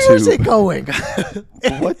 Grab Where that tube. is it going?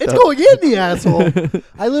 What It's the- going in the asshole."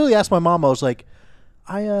 I literally asked my mom. I was like,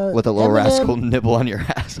 With a little Eminem- rascal nibble on your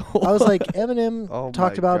asshole. I was like, Eminem Oh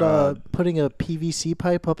talked my about God. putting a PVC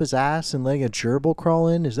pipe up his ass and letting a gerbil crawl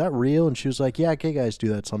in. Is that real? And she was like, yeah, gay guys do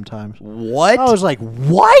that sometimes. what? I was like,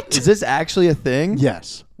 what? Is this actually a thing?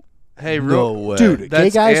 Yes. Hey, No real way. Dude, that's gay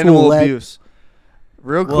guys animal will let. abuse.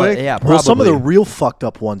 Real Well, quick. yeah, probably. Well, some of the real fucked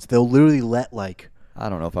up ones, they'll literally let like I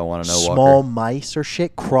don't know if I want to know. small Walker. mice or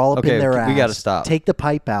shit crawl up Okay, in their ass. we gotta stop. Take the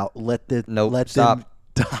pipe out. Let Stop. them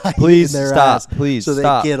die Please in their stop. ass. Please so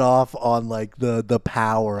stop. they get off on like the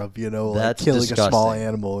power of like That's killing a small disgusting.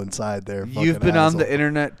 animal inside their. You've fucking been on the asshole.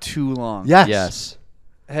 internet too long. Yes. Yes,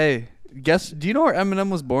 Hey, guess. Do you know where Eminem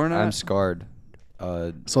was born at? I'm scarred.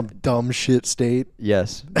 Some dumb shit state.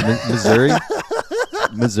 Yes, Missouri,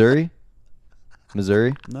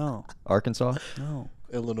 Missouri, No. Arkansas. No.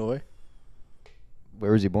 Illinois.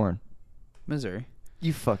 Where was he born? Missouri.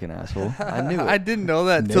 You fucking asshole! I knew it. I didn't know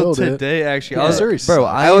that till Nailed it. today. Actually, Yeah. I was, Missouri Bro,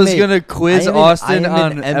 sucks. I was gonna quiz Austin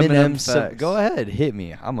on an Eminem sa- facts. Go ahead, hit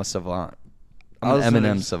me. I'm a savant. I I'm was an gonna-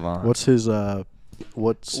 Eminem savant. What's his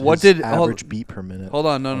what's What his did- average beat per minute? Hold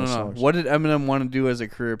on, no. on the songs? What did Eminem want to do as a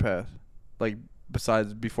career path? Like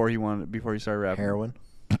besides before he started rapping. Heroin.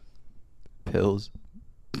 pills?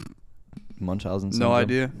 Munchausen No syndrome?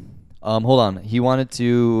 idea. Hold on. He wanted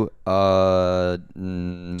to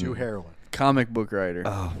Do heroin. Comic book writer.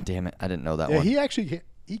 Oh, damn it. I didn't know that Yeah, one. he actually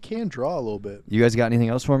he can draw a little bit. You guys got anything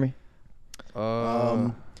else for me?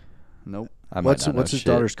 Nope. I might What's not know his shit.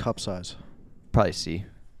 daughter's cup size? Probably C.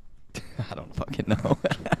 I don't fucking know.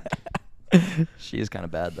 She is kind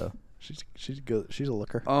of bad though. She's good. She's a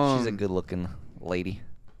looker. She's a good-looking lady.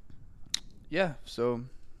 Yeah. So.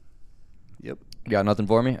 Yep. You got nothing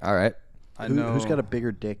for me? All right. I know. Who's got a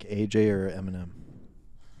bigger dick, AJ or Eminem?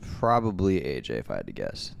 Probably AJ if I had to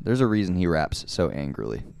guess. There's a reason he raps so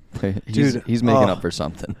angrily. Dude, he's making up for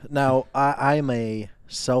something. Now I'm a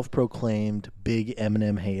self-proclaimed big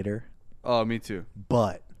Eminem hater, Oh, me too.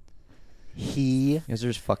 but he Because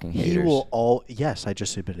there's fucking haters. he will all yes, I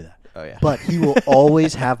just admitted that. Oh yeah. But he will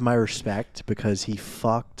always have my respect because he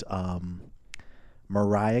fucked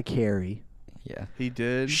Mariah Carey. yeah. He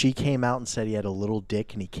did. She came out and said he had a little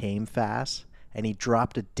dick and he came fast, and he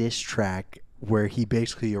dropped a diss track where he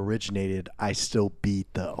basically originated "I Still Beat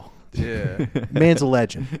Though." Yeah. Man's a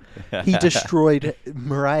legend. He destroyed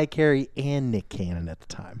Mariah Carey and Nick Cannon at the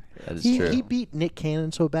time. That is He true. beat Nick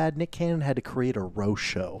Cannon so bad, Nick Cannon had to create a roast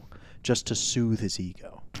show just to soothe his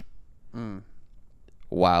ego.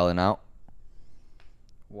 Wilding out.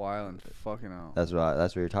 Wild and fucking out. That's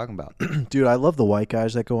what you're talking about. Dude, I love the white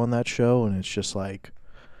guys that go on that show, and it's just like,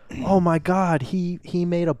 oh my God, he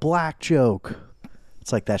made a black joke.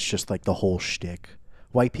 It's like that's just like the whole shtick.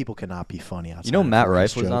 White people cannot be funny outside. You know of Matt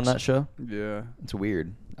race Rife was on jokes. that show? Yeah. It's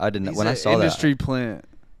weird. I didn't He's when I an saw industry that. plant.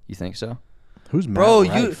 You think so? Who's Matt Bro,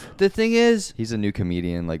 Rife? the thing is, He's a new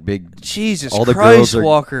comedian, like big. Jesus all the Christ, girls are,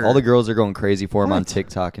 Walker. All the girls are going crazy for him on What?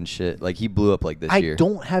 TikTok and shit. Like he blew up like this I year.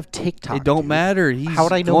 don't have TikTok. It don't dude. matter. He's How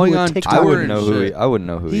would I know going who a on TikTok I tour wouldn't and know who. shit. I wouldn't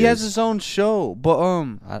know who he He has is. his own show, but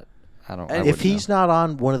I don't. And I If wouldn't he's know. not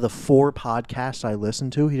on one of the 4 podcasts I listen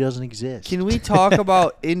to, he doesn't exist. can we talk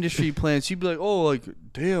about industry plants? You'd be like, oh, like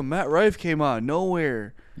damn, Matt Rife came out of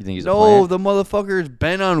nowhere. You think he's a No, plant? the motherfucker's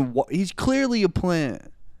been on. He's clearly a plant.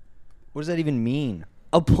 What does that even mean?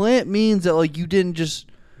 A plant means that like you didn't just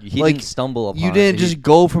He like didn't stumble upon. you it. didn't He- just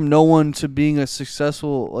go from no one to being a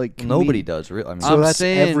successful like Nobody comedian. does. Really. I mean, so I'm that's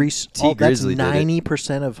saying every. T. That's Grizzly did it.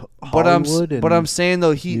 90% of But Hollywood. and I'm saying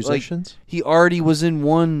though he musicians. like he already was in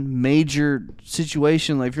one major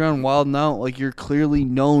situation. Like if you're on Wild 'N Out, like you're clearly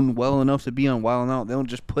known well enough to be on Wild 'N Out. They don't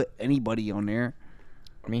just put anybody on there.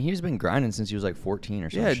 I mean, he's been grinding since he was like 14 or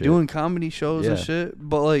something. Yeah, doing comedy shows and Yeah. shit.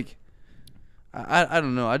 But like, I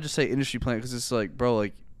don't know. I just say industry plant because it's like, bro,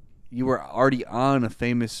 like you were already on a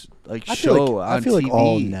famous like I feel show like, on I feel TV. like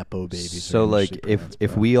all nepo babies. So are like, industry plants,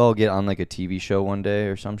 if bro. we all get on like a TV show one day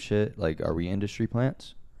or some shit, like, are we industry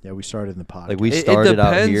plants? yeah, we started in the podcast. Like we It started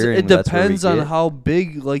out depends. here. It And that's where we depends on get. how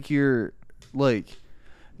big like you're like.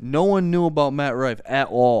 No one knew about Matt Rife at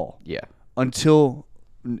all Yeah, until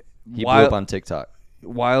he blew up on TikTok.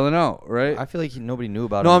 Wildin' Out, right? I feel like nobody knew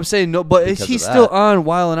about No, him. I'm saying no, but because he's of still that. on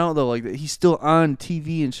Wildin' Out though. Like he's still on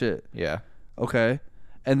TV and shit. Yeah, Okay,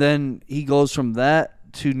 and then he goes from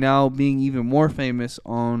that to now being even more famous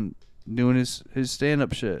on doing his stand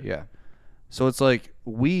up shit. yeah. So it's like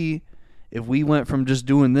if we went from just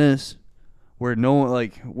doing this, where no one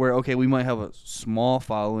where okay we might have a small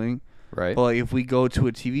following, Right. but like if we go to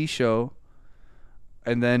a TV show,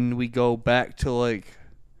 and then we go back to like.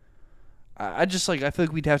 I just I feel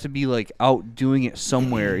like we'd have to be like out doing it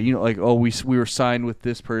somewhere, you know, like oh we were signed with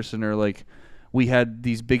this person or like we had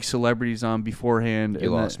these big celebrities on beforehand. You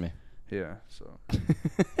and lost that, me. Yeah, so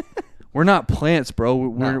we're not plants, bro.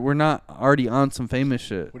 No. We're not already on some famous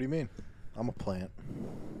shit. What do you mean? I'm a plant.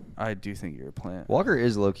 I do think you're a plant. Walker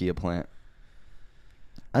is low key a plant.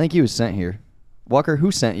 I think he was sent here. Walker,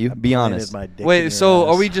 who sent you? Be Planted honest. my dick in Wait, your so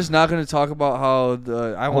are ass. we just not going to talk about how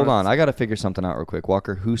Hold on, I gotta figure something out real quick.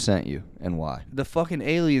 Walker, who sent you and why? the fucking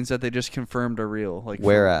aliens that they just confirmed are real? Like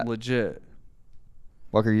Where at? Legit.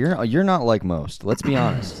 Walker, you're not like most. Let's be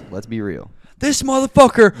honest. Let's be real. This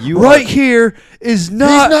motherfucker You right are- here is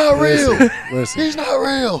not. Listen, listen, He's not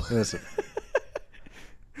real. listen.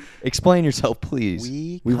 Explain yourself, please.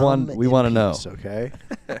 We want to know. Okay,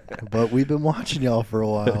 but we've been watching y'all for a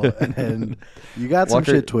while, and you got some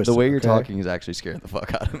Walker, shit twisted. the way you're okay? talking is actually scaring the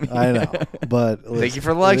fuck out of me. I know, but Thank listen, you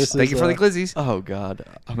for the likes. this Thank is, you for the glizzies. Oh God,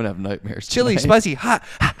 I'm gonna have nightmares. Chili, tonight. spicy, hot.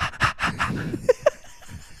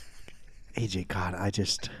 AJ, God, I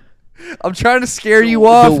just I'm trying to scare you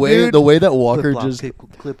off, dude. the way that Walker just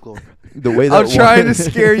clip goal. the way that I'm trying to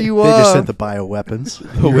scare you They just off. sent the bioweapons.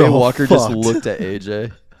 the way You're all Walker just fucked. looked at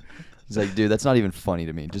AJ. He's like, dude, that's not even funny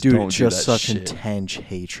to me. Just Dude, don't just do that such shit. intense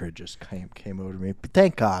hatred just came over me. But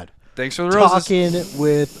thank God. Thanks for the roses. Talking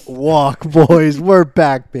with Walk Boys. We're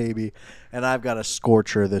back, baby. And I've got a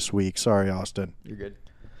scorcher this week. Sorry, Austin. You're good.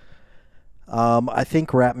 I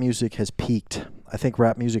think rap music has peaked. I think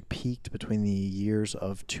rap music peaked between the years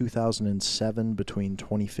of 2007 between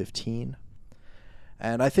 2015.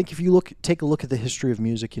 And I think if you take a look at the history of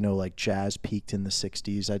music, you know, like jazz peaked in the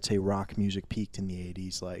 60s. I'd say rock music peaked in the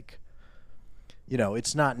 80s. Like, you know,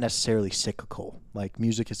 it's not necessarily cyclical. Like,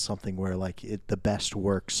 music is something where, like, the best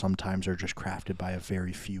works sometimes are just crafted by a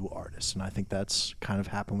very few artists. And I think that's kind of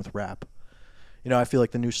happened with rap. You know, I feel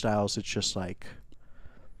like the new styles, it's just like,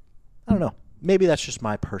 I don't know. Maybe that's just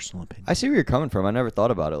my personal opinion. I see where you're coming from. I never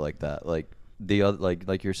thought about it like that. Like the other,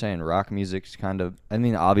 like you're saying, rock music's kind of. I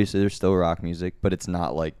mean, obviously there's still rock music, but it's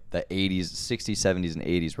not like the 80s, 60s, 70s, and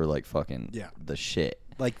 80s were like fucking the shit.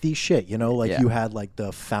 Like these shit, you know, like Yeah. you had like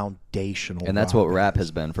the foundational. And that's rock what rap bands.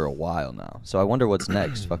 has been for a while now. So I wonder what's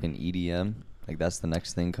next. Fucking EDM. Like that's the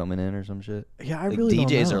next thing coming in or some shit. Yeah, I Like really DJs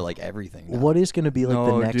don't know. are like everything. Now. What is going to be like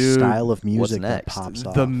No, the next dude. style of music that next? pops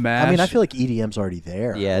off? The I mean, mash- I feel like EDM's already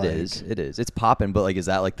there. Yeah, it like, is. It is. It's popping, but like, is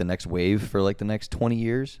that like the next wave for like the next 20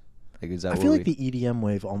 years? Like, is that? I what feel we, like the EDM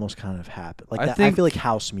wave almost kind of happened. Like I that, I think- feel like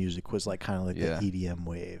house music was like kind of like Yeah. the EDM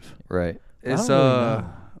wave. right. Is I don't really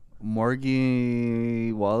know.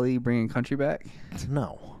 Morgie Wally bringing country back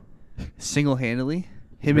No. single-handedly?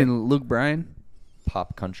 Him and Luke Bryan.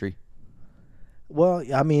 Pop country. Well,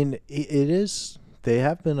 I mean, it is. They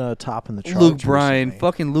have been top in the charts. Luke Bryan, recently.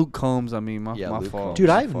 fucking Luke Combs. I mean, my Yeah, Luke fault. Combs. Dude,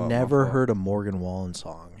 My I've fault, my never fault. heard a Morgan Wallen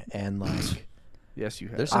song, and like, Yes, you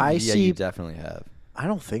have. There's some. I yeah, see- you definitely have. I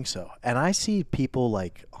don't think so. And I see people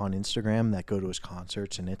like on Instagram that go to his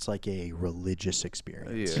concerts, and it's like a religious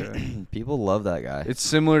experience. Yeah. People love that guy. It's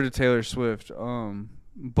similar to Taylor Swift.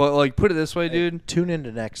 But like, put it this way, dude. Tune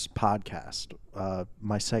into next podcast.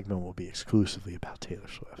 My segment will be exclusively about Taylor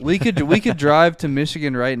Swift. We could drive to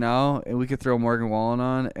Michigan right now, and we could throw Morgan Wallen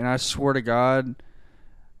on, and I swear to God,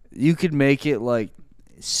 you could make it like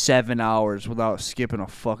 7 hours without skipping a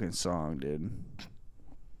fucking song, dude.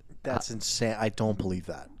 That's insane. I don't believe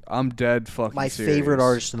that. I'm dead fucking My serious. favorite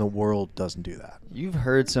artist in the world doesn't do that. You've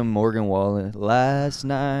heard some Morgan Wallen. Last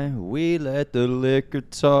night we let the liquor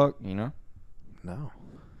talk. You know. No.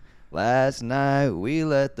 Last night we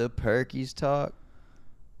let the perkies talk.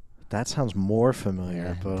 That sounds more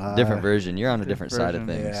familiar, but different version. You're on a different side of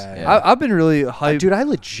version. things. Yeah. I've been really hyped. Dude, I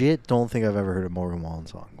legit don't think I've ever heard a Morgan Wallen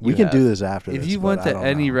song. We You can have. do this after If this. you but went I to don't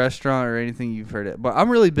any know. restaurant or anything, you've heard it. But I'm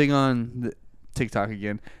really big on the TikTok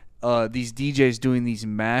again. These DJs doing these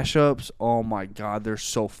mashups. Oh my God, they're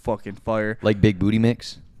so fucking fire. Like Big Booty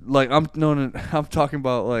Mix. Like I'm talking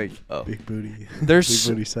about like Oh, Big Booty. there's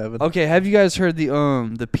Big Booty 7. okay. Have you guys heard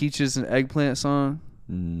the Peaches and Eggplant song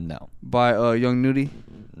no, by Young Nudie?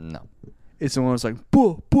 no. It's the one that's like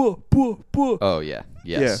buh buh buh buh. Oh yeah,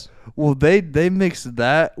 yes. Yeah. Well, they mixed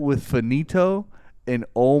that with Finito, and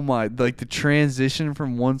oh my, like the transition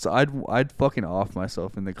from once I'd fucking off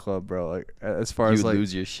myself in the club, bro. Like as far You as would like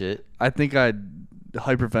lose your shit. I think I'd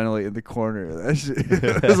hyperventilate in the corner. That shit,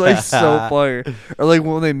 it was like so fire. Or like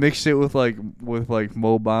when they mixed it with like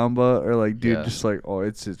Mo Bamba or like dude, Yeah. just like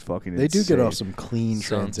it's fucking. They do get insane. off some clean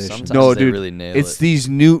transitions. sometimes No, they dude, really nail it's it. these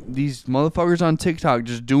motherfuckers on TikTok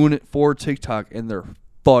just doing it for TikTok, and they're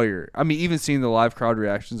fire. I mean, even seeing the live crowd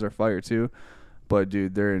reactions are fire too. But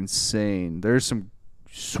dude, they're insane. There's some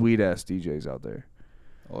sweet ass DJs out there.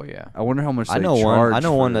 Oh yeah. I wonder how much I they know one. charge I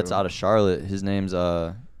know one for- that's out of Charlotte. His name's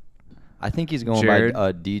I think he's going Jared?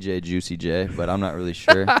 by DJ Juicy J, but I'm not really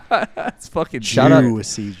sure. That's fucking Shout out- You,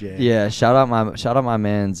 CJ. Yeah, shout out my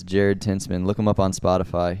man's Jared Tinsman. Look him up on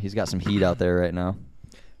Spotify. He's got some heat out there right now.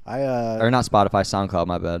 Or not Spotify, SoundCloud.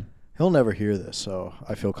 My bad. He'll never hear this, so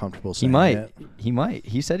I feel comfortable He saying might. it. He might.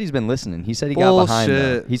 He said he's been listening. He said he got behind.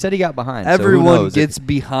 Though. Bullshit. He said he got behind. so who Everyone knows gets if,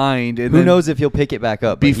 behind, and who then knows if he'll pick it back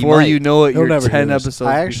up but he before might. you know it, He'll you're never 10 hear this. episodes.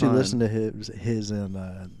 I actually behind. listened to his in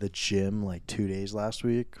the gym like 2 days last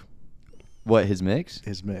week. What, his mix?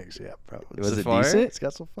 His mix, yeah, probably. Was it fire? decent? It's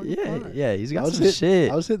got some fucking Yeah, fire. yeah, he's got I was some hit-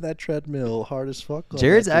 shit. I was hitting that treadmill hard as fuck. on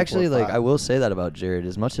Jared's that actually 345. like, I will say that about Jared.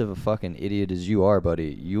 As much of a fucking idiot as you are,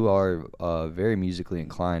 buddy, you are very musically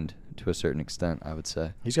inclined to a certain extent, I would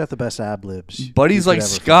say. He's got the best ad libs. Buddy's like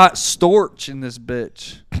Scott Storch in this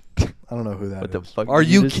bitch. I don't know who that is. What the fuck? Are did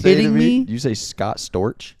you just say to kidding me? Did you say Scott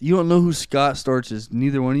Storch? You don't know who Scott Storch is?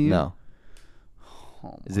 Neither one of you. No.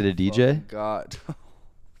 Oh Is it a my DJ? fucking God.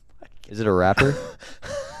 Is it a rapper?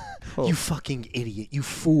 You fucking idiot! You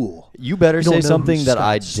fool! You better You don't say know who something that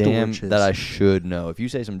I Scott damn Storch is. that I should know. If you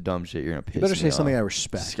say some dumb shit, you're gonna piss You better me say something I off.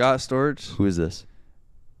 respect. Scott Storch, Who is this?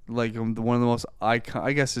 like one of the most icon.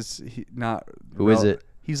 I guess it's not. Who is it?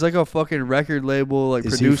 He's like a fucking record label like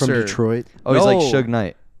Is producer. he from Detroit? Oh, he's like No. Suge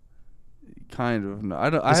Knight, Kind of. No, I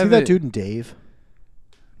don't. I Is he haven't. that dude in Dave?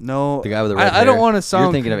 No, the guy with the red hair. I don't want to sound.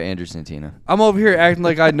 You're thinking of Andrew Santina. I'm over here acting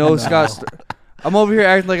like I know No. Scott. I'm over here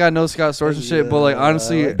acting like I know Scott Storch and shit, but like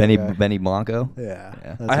honestly, like Benny Okay. Benny Blanco. Yeah. Yeah.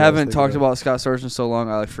 that's what I was haven't thinking talked of. about Scott Storch in so long.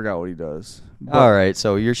 I like forgot what he does. But- All right,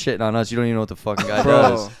 so you're shitting on us. You don't even know what the fucking guy Bro.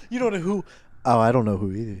 does. You don't know who? Oh, I don't know who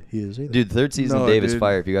he is either. Dude, third season No, of Dave is dude.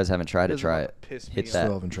 fire. If you guys haven't tried it, Doesn't try wanna it. piss me Hit off. Still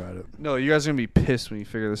that. haven't tried it. No, you guys are gonna be pissed when you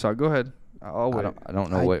figure this out. Go ahead. I'll wait. I don't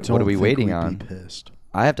know I what don't are we think waiting we'd on. Be pissed.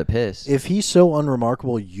 I have to piss. If he's so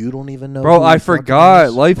unremarkable, you don't even know. Bro, who I he fucking forgot.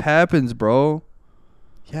 is? Life happens, bro.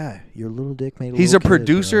 Yeah, your little dick made a He's a little kid,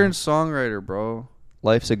 producer bro. and songwriter, bro.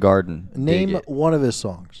 Life's a garden. Name Dig it. one of his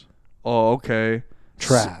songs. Oh, okay.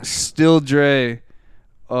 Trash. Still Dre.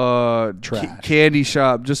 Trash. Candy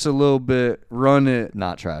Shop, just a little bit. Run It.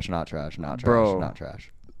 Not trash. Not trash. Not trash. Bro. Not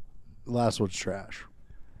trash. Last one's trash.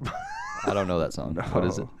 I don't know that song. What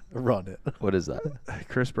is it? Run it. What is that?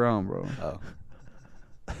 Chris Brown, bro. Oh.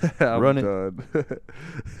 I'm Run It. done.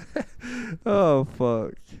 Oh,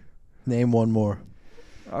 fuck. Name one more.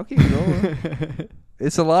 I'll keep going.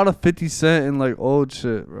 It's a lot of 50 Cent and like old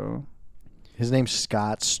shit, bro. His name's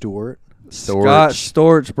Scott Stewart. Scott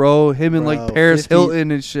Storch, bro. Him and Bro, like Paris 50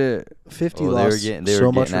 Hilton and shit. 50 Oh, they were lost getting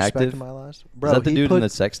so much getting respect active? in my life. Is that the he dude put, in the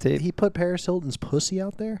sex tape? He put Paris Hilton's pussy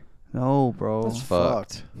out there? No, bro. That's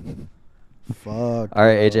fucked. Fuck. All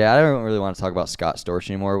right, AJ, I don't really want to talk about Scott Storch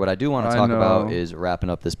anymore. What I do want to I talk know. about is wrapping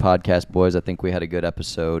up this podcast, boys. I think we had a good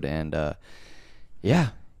episode, and yeah.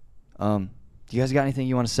 Do you guys got anything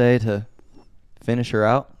you want to say to finish her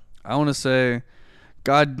out? I want to say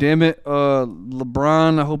God damn it,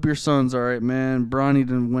 LeBron. I hope your son's all right, man. Bronny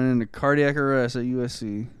didn't went into cardiac arrest at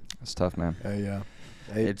USC. That's tough, man. Yeah.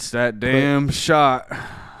 It's that damn shot.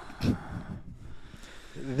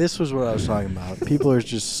 This was what I was talking about. People are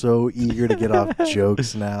just so eager to get off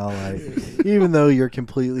jokes now. Like, even though you're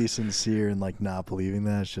completely sincere and like not believing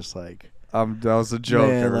that, it's just like, That was a joke.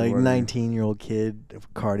 man, like everybody. 19-year-old kid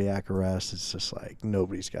with cardiac arrest. It's just like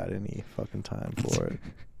nobody's got any fucking time for it.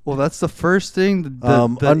 Well, that's the first thing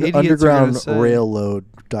the idiots Underground are say. Railroad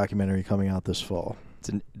documentary coming out this fall.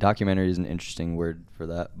 Documentary is an interesting word for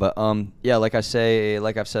that. But yeah, like I've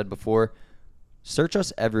said before, search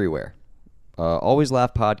us everywhere. Always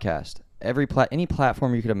Laugh Podcast. Any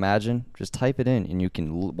platform you could imagine, just type it in, and you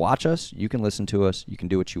can watch us, you can listen to us, you can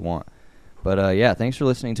do what you want. But yeah, thanks for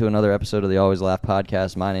listening to another episode of the Always Laugh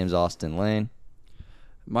Podcast. My name's Austin Lane.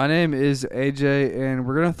 My name is AJ, and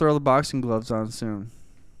we're gonna throw the boxing gloves on soon.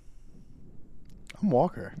 I'm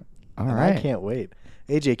Walker. All and right. I can't wait.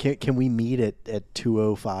 AJ, can we meet at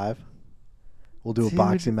 2:05? We'll do a Dude.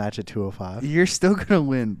 boxing match at 2:05. You're still gonna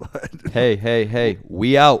win, bud. Hey,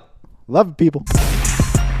 we out. Love you, people.